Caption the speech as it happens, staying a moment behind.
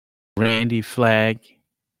Randy Flagg,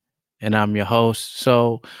 and I'm your host.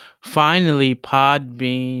 So, finally,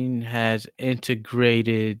 Podbean has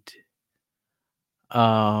integrated,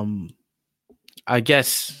 um, I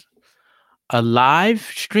guess, a live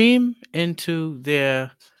stream into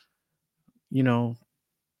their, you know,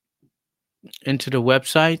 into the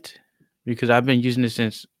website because I've been using it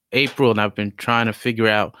since April and I've been trying to figure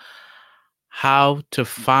out how to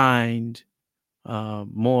find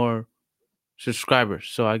more subscribers.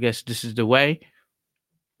 So, I guess this is the way.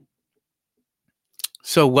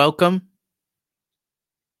 So, welcome.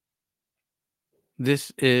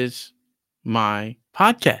 This is my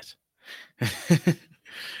podcast.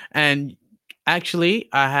 And actually,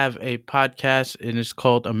 I have a podcast and it's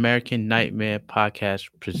called American Nightmare Podcast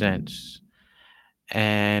Presents.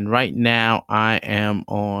 And right now I am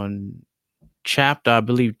on I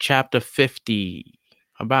believe, chapter 50,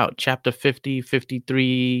 about chapter 50,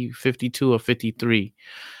 53, 52, or 53,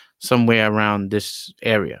 somewhere around this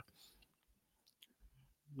area.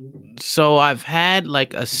 So I've had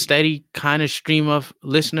like a steady kind of stream of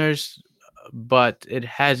listeners, but it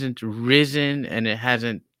hasn't risen and it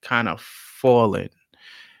hasn't kind of fallen.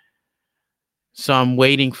 So I'm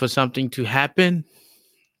waiting for something to happen.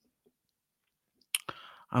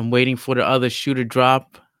 I'm waiting for the other shoe to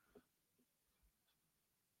drop.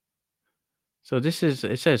 So it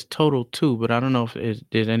says total 2, but I don't know if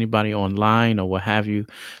there's anybody online or what have you.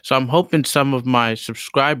 So I'm hoping some of my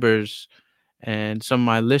subscribers and some of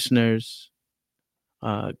my listeners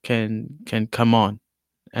can come on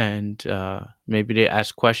and maybe they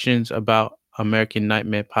ask questions about American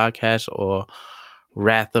Nightmare Podcast or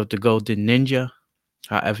Wrath of the Golden Ninja,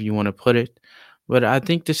 however you want to put it. But I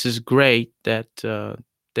think this is great that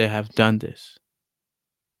they have done this.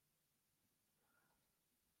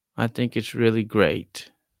 I think it's really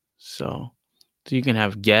great. So you can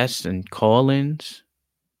have guests and call-ins.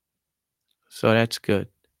 So that's good.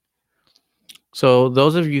 So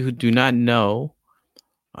those of you who do not know,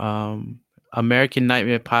 um, American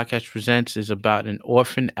Nightmare Podcast Presents is about an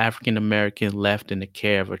orphan African American left in the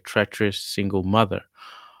care of a treacherous single mother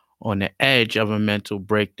on the edge of a mental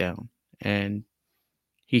breakdown. And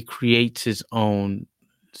he creates his own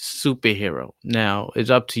superhero. Now, it's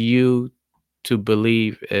up to you to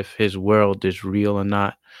believe if his world is real or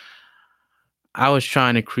not. I was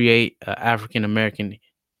trying to create an African American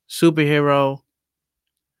superhero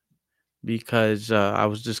because I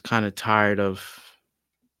was just kind of tired of,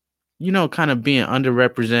 kind of being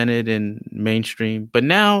underrepresented in mainstream. But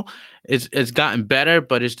now it's gotten better,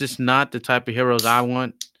 but it's just not the type of heroes I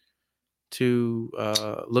want to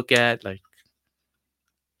look at. Like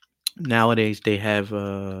nowadays, they have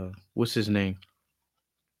what's his name?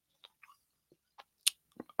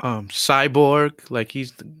 Cyborg. Like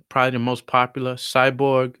he's probably the most popular.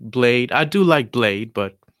 Cyborg, Blade. I do like Blade,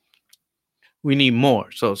 but we need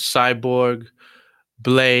more. So Cyborg,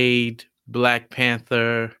 Blade, Black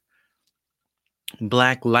Panther,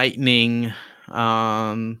 Black Lightning.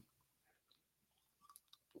 Um,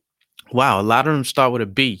 wow, a lot of them start with a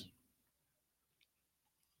B.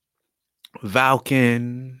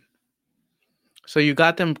 Valken. So you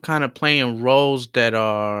got them kind of playing roles that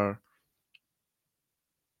are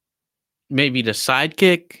maybe the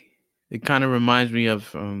sidekick. It kind of reminds me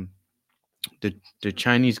of the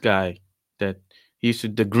Chinese guy that he used to,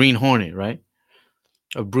 the Green Hornet, right?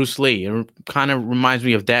 Of Bruce Lee. It kind of reminds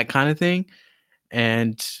me of that kind of thing.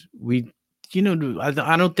 And we, I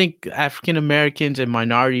don't think African Americans and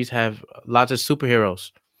minorities have lots of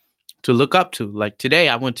superheroes to look up to. Like today,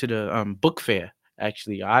 I went to the book fair.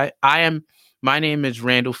 Actually, my name is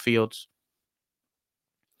Randall Fields.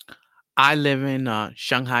 I live in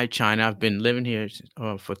Shanghai, China. I've been living here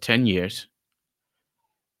for 10 years.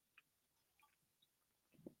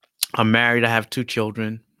 I'm married. I have 2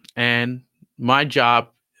 children. And my job,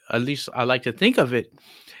 at least I like to think of it,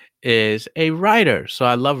 is a writer. So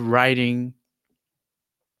I love writing.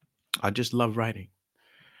 I just love writing.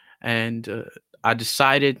 And I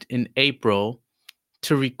decided in April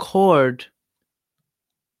to record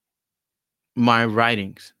my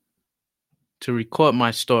writings, to record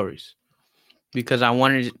my stories, because I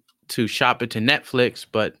wanted to shop it to Netflix,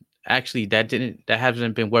 but actually that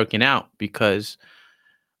hasn't been working out because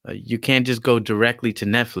you can't just go directly to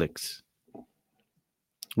Netflix,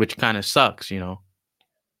 which kind of sucks.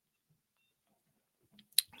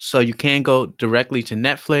 So you can't go directly to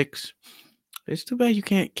Netflix. It's too bad you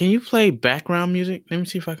can't. Can you play background music? Let me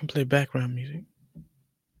see if I can play background music.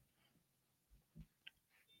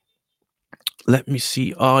 Let me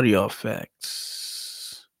see audio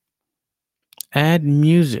effects. Add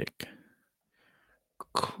music.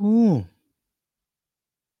 Cool.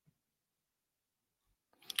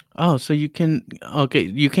 Oh, so you can okay,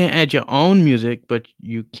 you can't add your own music, but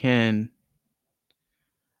you can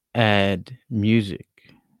add music.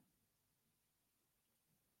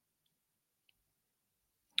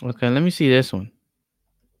 Okay, let me see this one.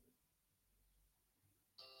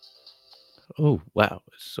 Oh, wow,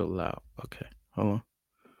 it's so loud. Okay, hold on.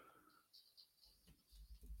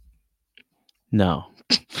 No.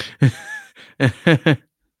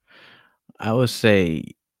 I would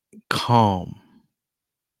say calm.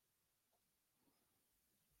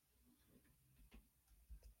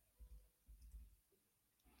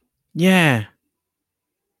 Yeah.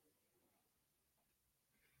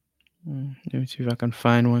 Let me see if I can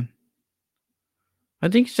find one. I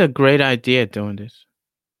think it's a great idea doing this.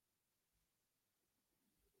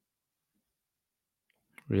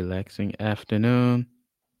 Relaxing afternoon.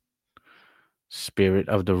 Spirit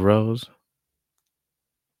of the rose.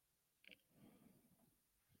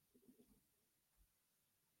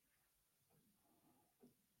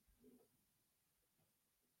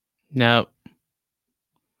 Now,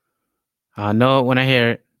 I know it when I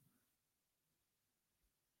hear it.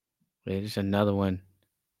 There's another one.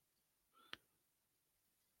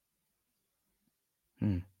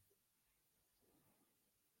 Hmm.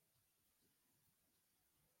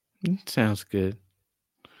 Sounds good.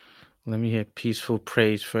 Let me hear peaceful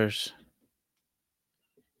praise first.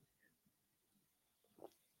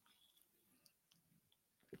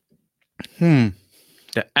 The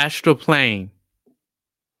astral plane.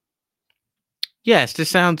 Yes, this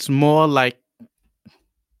sounds more like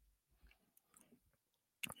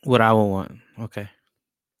what I would want. Okay.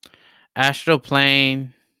 Astral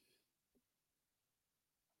plane,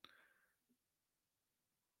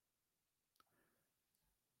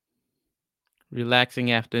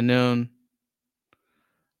 relaxing afternoon.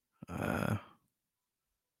 Uh,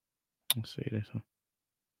 let's see this one.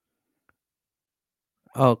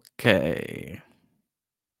 Okay.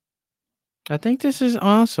 I think this is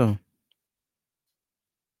awesome.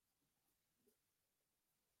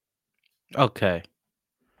 Okay.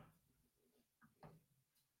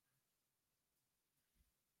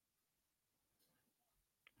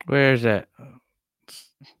 Where is that?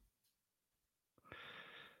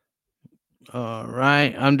 All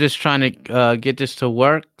right. I'm just trying to get this to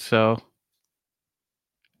work. So,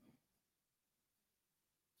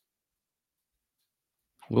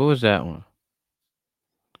 what was that one?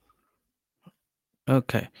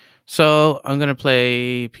 Okay. So, I'm going to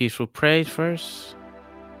play Peaceful Praise first.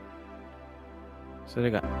 So, they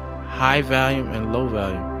got high volume and low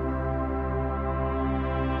volume.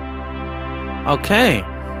 Okay.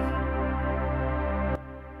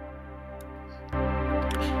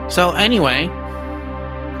 So, anyway,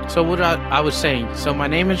 so what I was saying, so my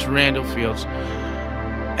name is Randall Fields,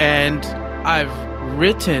 and I've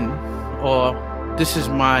written, or this is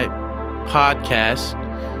my podcast,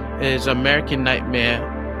 is American Nightmare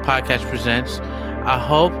Podcast Presents. I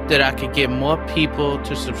hope that I could get more people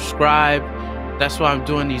to subscribe. That's why I'm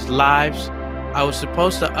doing these lives. I was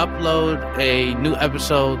supposed to upload a new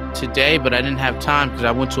episode today, but I didn't have time because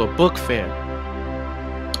I went to a book fair.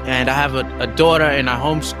 And I have a daughter and I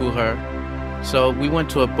homeschool her. So we went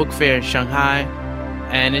to a book fair in Shanghai,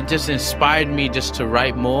 and it just inspired me just to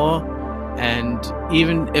write more. And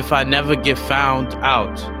even if I never get found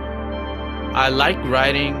out, I like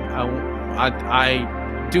writing. I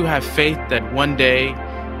do have faith that one day,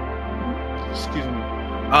 excuse me,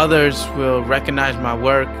 others will recognize my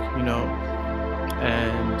work,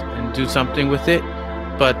 and do something with it.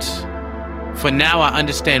 But for now, I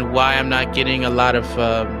understand why I'm not getting a lot of,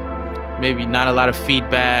 maybe not a lot of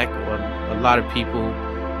feedback or a lot of people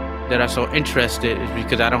that are so interested, is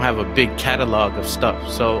because I don't have a big catalog of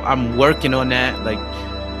stuff. So I'm working on that. Like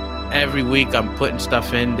every week I'm putting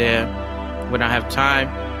stuff in there when I have time.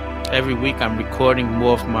 Every week I'm recording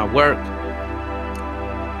more of my work.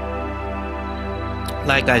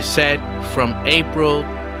 Like I said, from April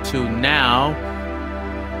to now,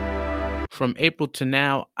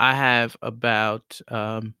 I have about,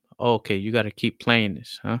 okay, you got to keep playing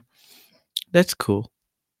this, huh? That's cool.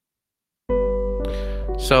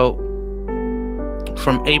 So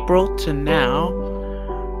from April to now,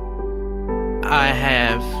 I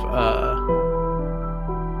have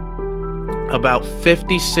about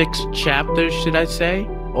 56 chapters, should I say,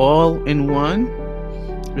 all in one.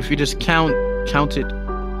 If you just count it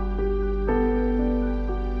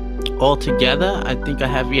all together, I think I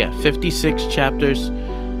have 56 chapters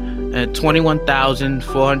and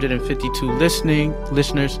 21,452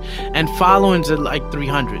 listeners, and followings are like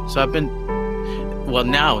 300. So I've been, well,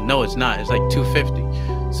 now, no, it's not. It's like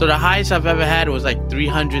 250. So the highest I've ever had was like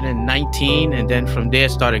 319, and then from there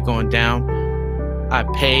started going down. I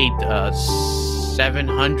paid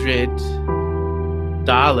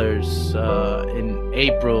 $700 in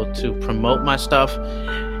April to promote my stuff,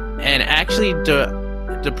 and actually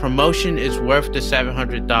the promotion is worth the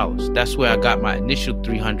 $700. That's where I got my initial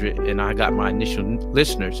 300, and I got my initial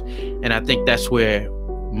listeners, and I think that's where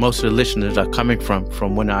most of the listeners are coming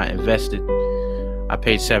from when I invested. I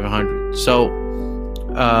paid $700. So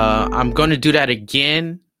I'm going to do that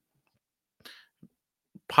again,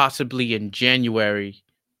 possibly in January,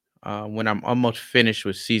 when I'm almost finished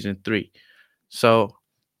with season 3. So,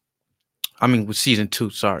 with season 2,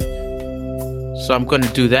 sorry. So I'm going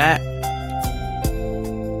to do that.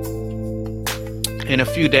 In a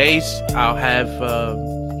few days, I'll have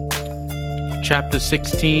chapter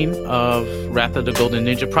 16 of Wrath of the Golden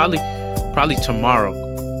Ninja, probably tomorrow,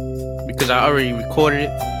 because I already recorded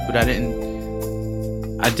it, but I didn't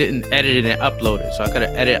edit it and upload it. So I gotta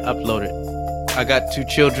edit and upload it. I got 2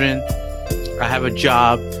 children. I have a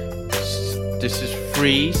job. This is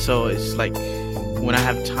free, so it's like when I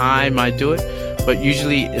have time, I do it. But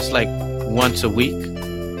usually it's like once a week.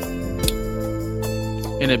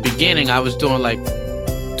 In the beginning, I was doing like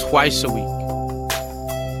twice a week.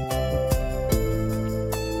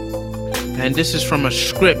 And this is from a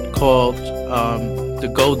script called The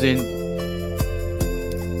Golden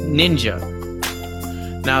Ninja.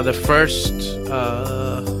 Now the first,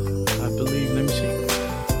 I believe, let me see.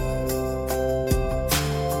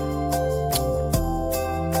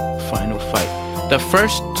 Final fight. The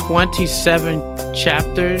first 27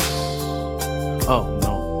 chapters. Oh,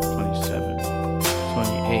 no, 27,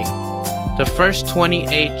 28. The first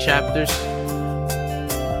 28 chapters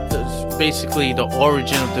is basically the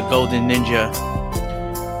origin of the Golden Ninja.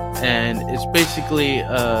 And it's basically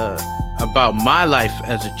about my life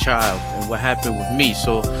as a child and what happened with me.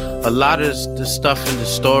 So a lot of the stuff in the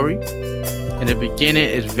story in the beginning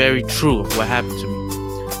is very true of what happened to me.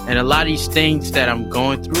 And a lot of these things that I'm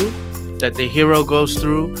going through, that the hero goes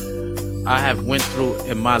through, I have went through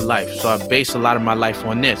in my life. So I base a lot of my life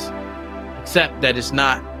on this. Except that it's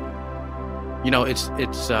not, it's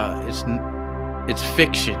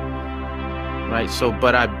fiction, right? So,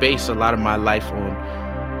 but I base a lot of my life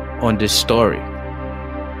on this story.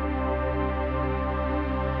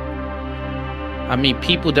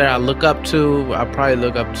 People that I look up to, I probably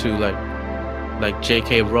look up to like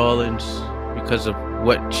J.K. Rowling, because of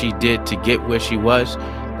what she did to get where she was.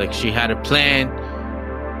 Like, she had a plan.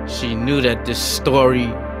 She knew that this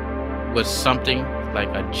story was something like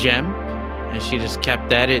a gem, and she just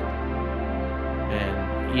kept at it.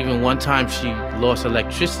 And even one time she lost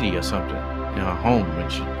electricity or something in her home when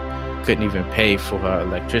she couldn't even pay for her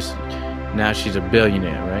electricity. Now she's a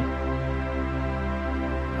billionaire, right?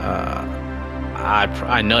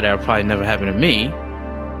 I know that will probably never happen to me,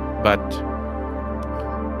 but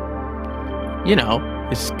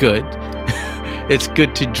it's good. It's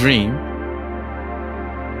good to dream.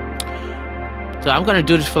 So I'm gonna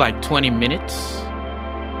do this for like 20 minutes.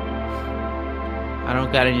 I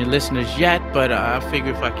don't got any listeners yet, but I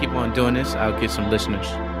figure if I keep on doing this, I'll get some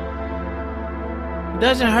listeners. It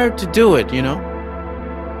doesn't hurt to do it,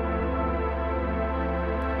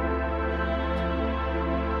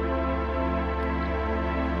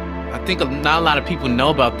 I think not a lot of people know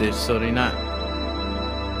about this, so you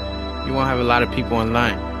won't have a lot of people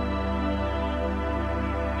online.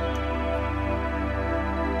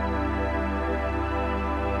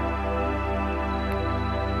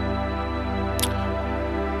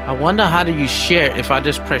 I wonder, how do you share? If I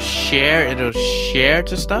just press share, it'll share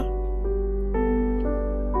to stuff?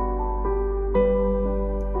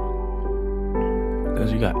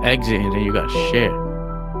 Because you got exit and then you got share.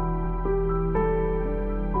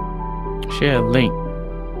 Share a link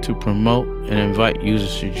to promote and invite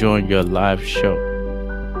users to join your live show.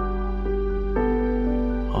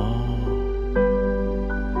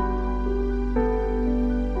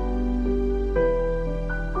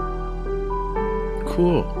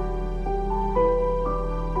 Cool.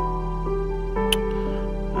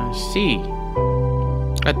 I see.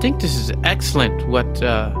 I think this is excellent what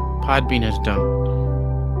Podbean has done.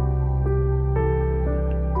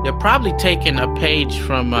 They're probably taking a page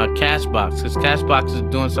from Castbox, because Castbox is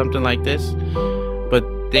doing something like this, but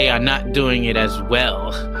they are not doing it as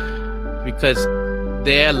well because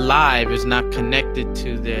their live is not connected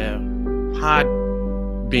to their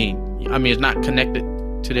Podbean. It's not connected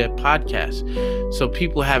to their podcast. So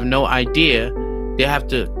people have no idea. They have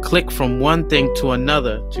to click from one thing to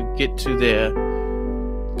another to get to their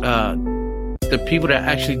the people that are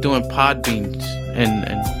actually doing Podbeans and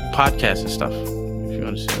podcasts and stuff. If you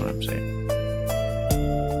understand what I'm saying.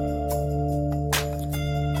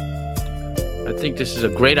 I think this is a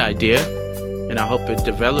great idea, and I hope it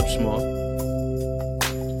develops more.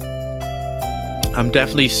 I'm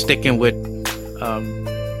definitely sticking with.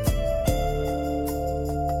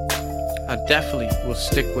 I definitely will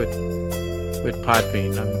stick with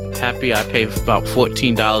Podbean. I'm happy. I pay about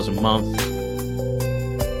 $14 a month.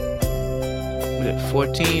 Was it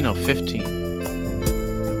 14 or 15?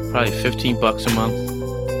 Probably $15 a month.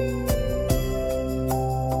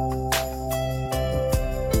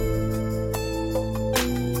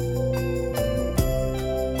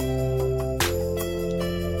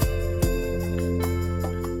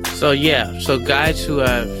 So yeah, so guys who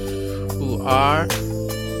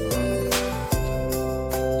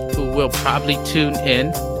will probably tune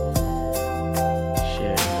in.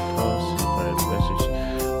 Share the post, private message.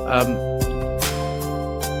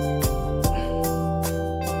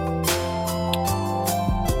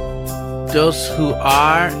 Those who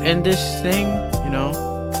are in this thing,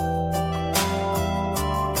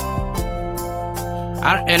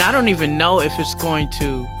 I don't even know if it's going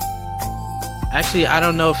to. Actually, I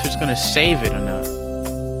don't know if it's going to save it or not.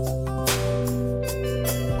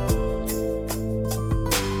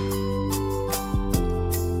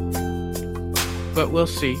 But we'll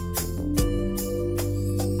see.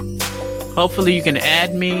 Hopefully you can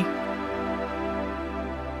add me.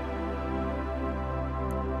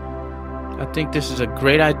 I think this is a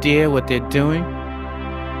great idea, what they're doing.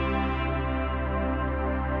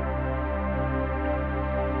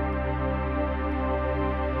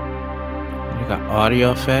 You got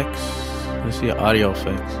audio effects. Let's see audio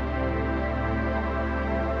effects.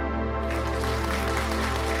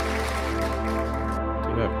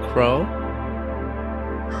 You got crow.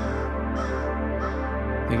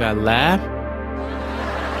 You got laugh.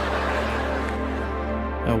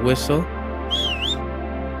 A whistle.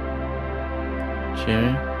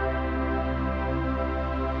 Cheering.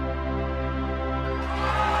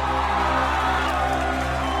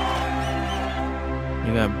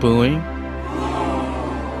 You got booing.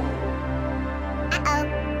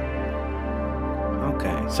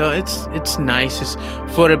 Okay, so it's nice. It's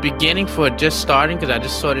for the beginning, for just starting, because I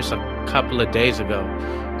just saw this a couple of days ago.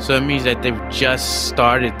 So it means that they've just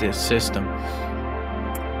started this system.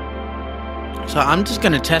 So I'm just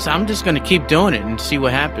going to test. I'm just going to keep doing it and see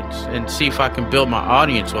what happens and see if I can build my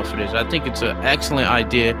audience off of this. I think it's an excellent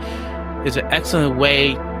idea. It's an excellent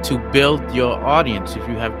way to build your audience if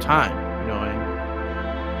you have time.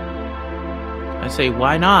 And I say,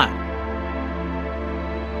 why not?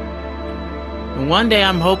 And one day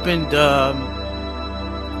I'm hoping the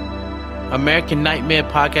American Nightmare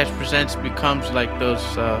Podcast Presents becomes like those,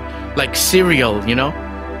 like Serial,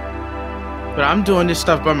 But I'm doing this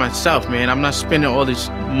stuff by myself, man. I'm not spending all this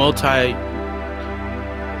I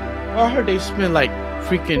heard they spend like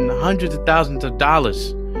freaking hundreds of thousands of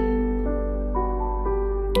dollars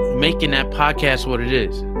making that podcast what it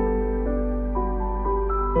is.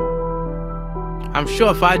 I'm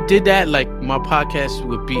sure if I did that, like my podcast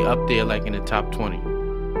would be up there like in the top 20.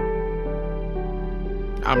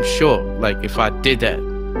 I'm sure, like if I did that.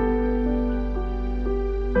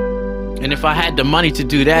 And if I had the money to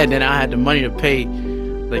do that, then I had the money to pay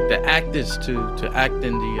like the actors to act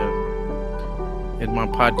in my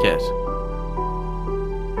podcast.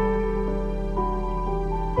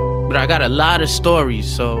 But I got a lot of stories,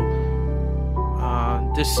 so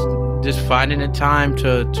just finding the time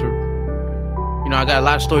to I got a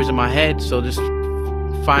lot of stories in my head, so just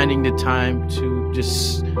finding the time to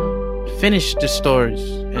just finish the stories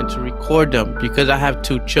and to record them, because I have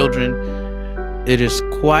 2 children. It is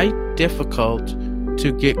quite difficult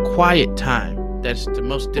to get quiet time. That's the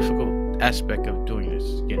most difficult aspect of doing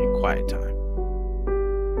this, getting quiet time.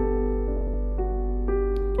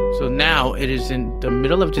 So now it is in the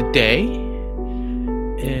middle of the day,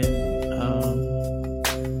 and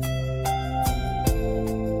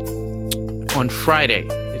on Friday.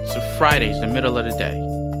 It's a Friday, it's the middle of the day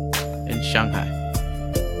in Shanghai.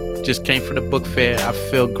 Just came from the book fair. I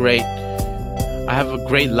feel great. I have a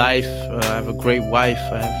great life. I have a great wife.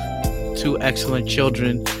 I have 2 excellent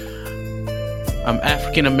children. I'm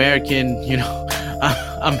African American,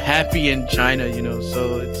 I'm happy in China,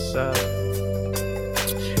 so it's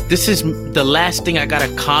this is the last thing I gotta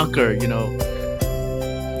conquer,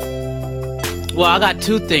 Well, I got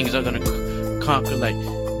 2 things I'm gonna conquer, like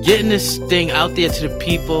getting this thing out there to the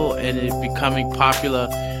people and it becoming popular,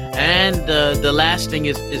 and the last thing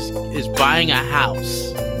is buying a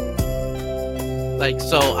house. Like,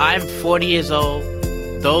 so I'm 40 years old.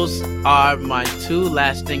 Those are my 2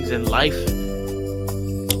 last things in life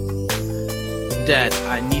that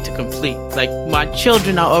I need to complete. Like, my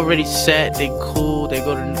children are already set. They cool. They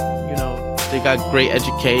go to, they got great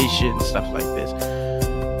education, stuff like this.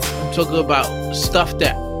 talking about stuff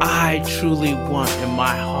that I truly want in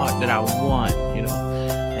my heart, that I want,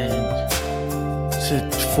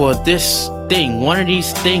 and for this thing, one of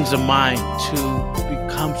these things of mine to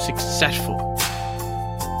become successful.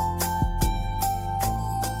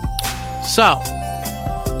 So,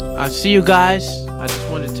 I'll see you guys. I just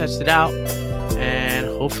wanted to test it out, and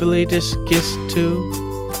hopefully this gets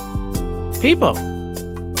to people.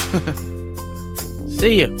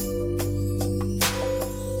 See you.